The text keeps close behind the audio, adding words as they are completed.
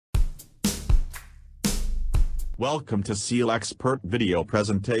Welcome to SealXpert video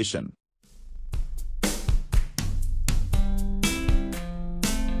presentation.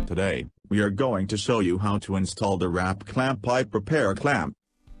 Today, we are going to show you how to install the wrap clamp pipe repair clamp.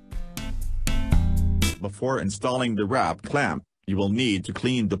 Before installing the wrap clamp, you will need to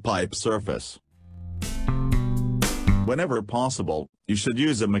clean the pipe surface. Whenever possible, you should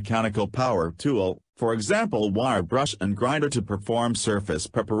use a mechanical power tool, for example wire brush and grinder, to perform surface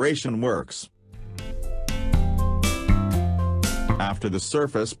preparation works. After the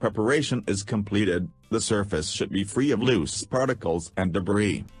surface preparation is completed, the surface should be free of loose particles and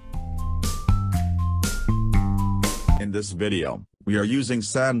debris. In this video, we are using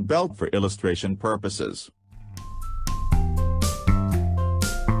sand belt for illustration purposes.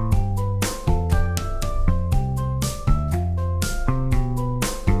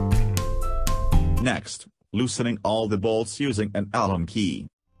 Next, loosening all the bolts using an Allen key.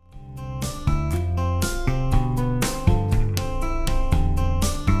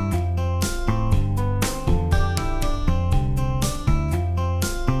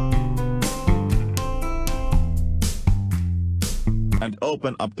 And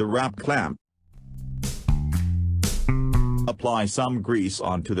open up the wrap clamp. Apply some grease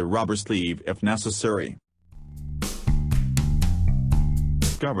onto the rubber sleeve if necessary.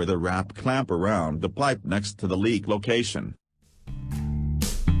 Cover the wrap clamp around the pipe next to the leak location.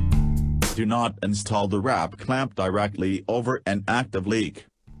 Do not install the wrap clamp directly over an active leak.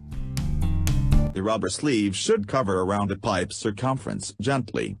 The rubber sleeve should cover around the pipe circumference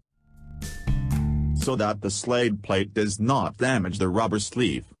gently, so that the slade plate does not damage the rubber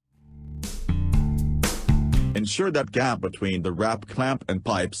sleeve. Ensure that gap between the wrap clamp and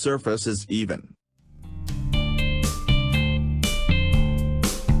pipe surface is even.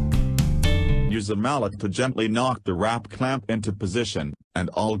 Use a mallet to gently knock the wrap clamp into position, and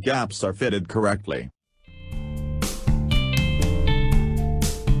all gaps are fitted correctly.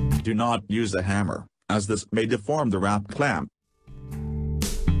 Do not use a hammer, as this may deform the wrap clamp.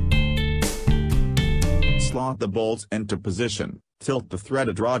 Slot the bolts into position, tilt the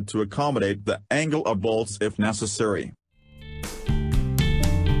threaded rod to accommodate the angle of bolts if necessary.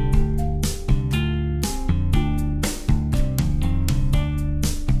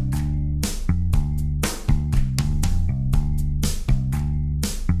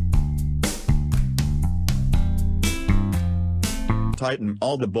 Tighten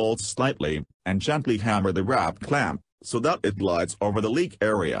all the bolts slightly, and gently hammer the wrap clamp, so that it glides over the leak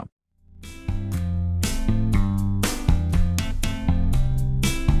area.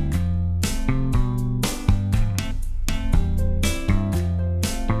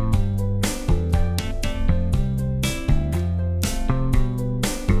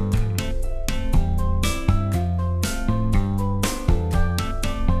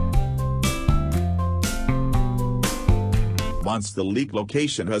 Once the leak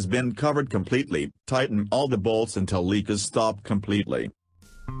location has been covered completely, tighten all the bolts until leak is stopped completely.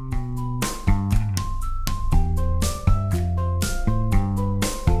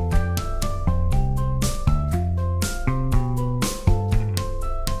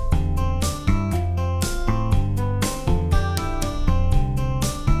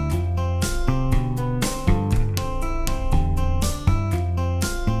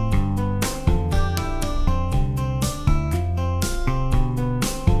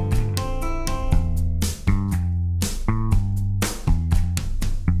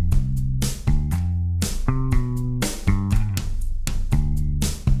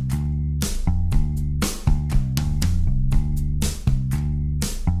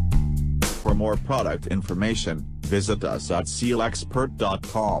 For more product information, visit us at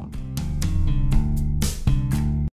SealXpert.com.